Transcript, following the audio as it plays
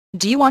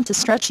Do you want to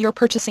stretch your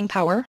purchasing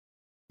power?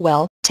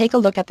 Well, take a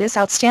look at this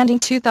outstanding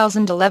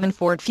 2011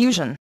 Ford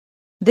Fusion.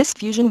 This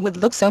Fusion would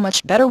look so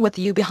much better with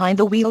you behind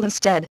the wheel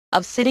instead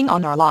of sitting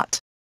on our lot.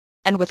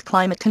 And with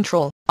climate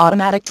control,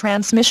 automatic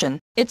transmission,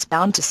 it's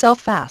bound to sell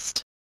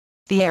fast.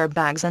 The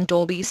airbags and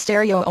Dolby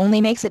stereo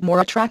only makes it more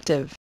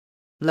attractive.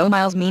 Low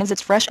miles means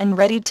it's fresh and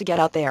ready to get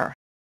out there.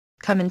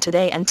 Come in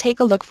today and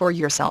take a look for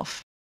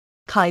yourself.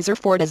 Kaiser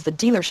Ford is the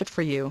dealership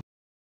for you.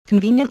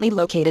 Conveniently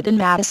located in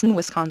Madison,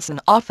 Wisconsin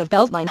off of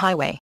Beltline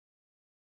Highway.